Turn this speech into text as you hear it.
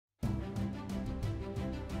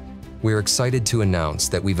we're excited to announce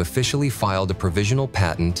that we've officially filed a provisional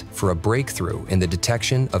patent for a breakthrough in the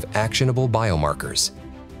detection of actionable biomarkers.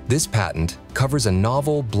 This patent covers a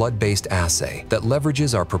novel blood-based assay that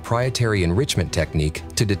leverages our proprietary enrichment technique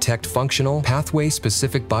to detect functional,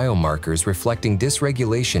 pathway-specific biomarkers reflecting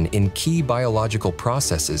dysregulation in key biological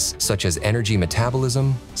processes such as energy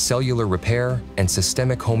metabolism, cellular repair, and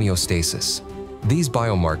systemic homeostasis. These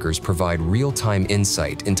biomarkers provide real-time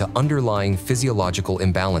insight into underlying physiological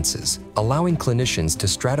imbalances, allowing clinicians to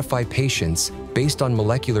stratify patients based on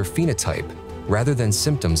molecular phenotype rather than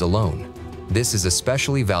symptoms alone. This is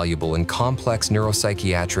especially valuable in complex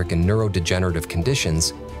neuropsychiatric and neurodegenerative conditions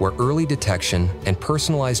where early detection and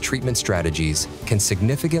personalized treatment strategies can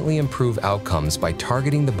significantly improve outcomes by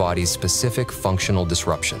targeting the body's specific functional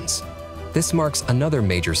disruptions. This marks another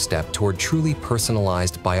major step toward truly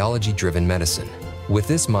personalized biology-driven medicine. With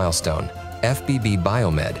this milestone, FBB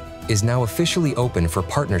Biomed is now officially open for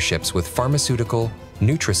partnerships with pharmaceutical,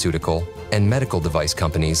 nutraceutical, and medical device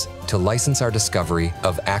companies to license our discovery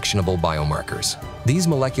of actionable biomarkers. These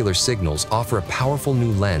molecular signals offer a powerful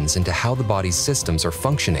new lens into how the body's systems are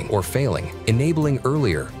functioning or failing, enabling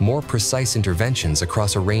earlier, more precise interventions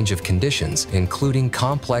across a range of conditions, including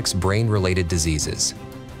complex brain-related diseases.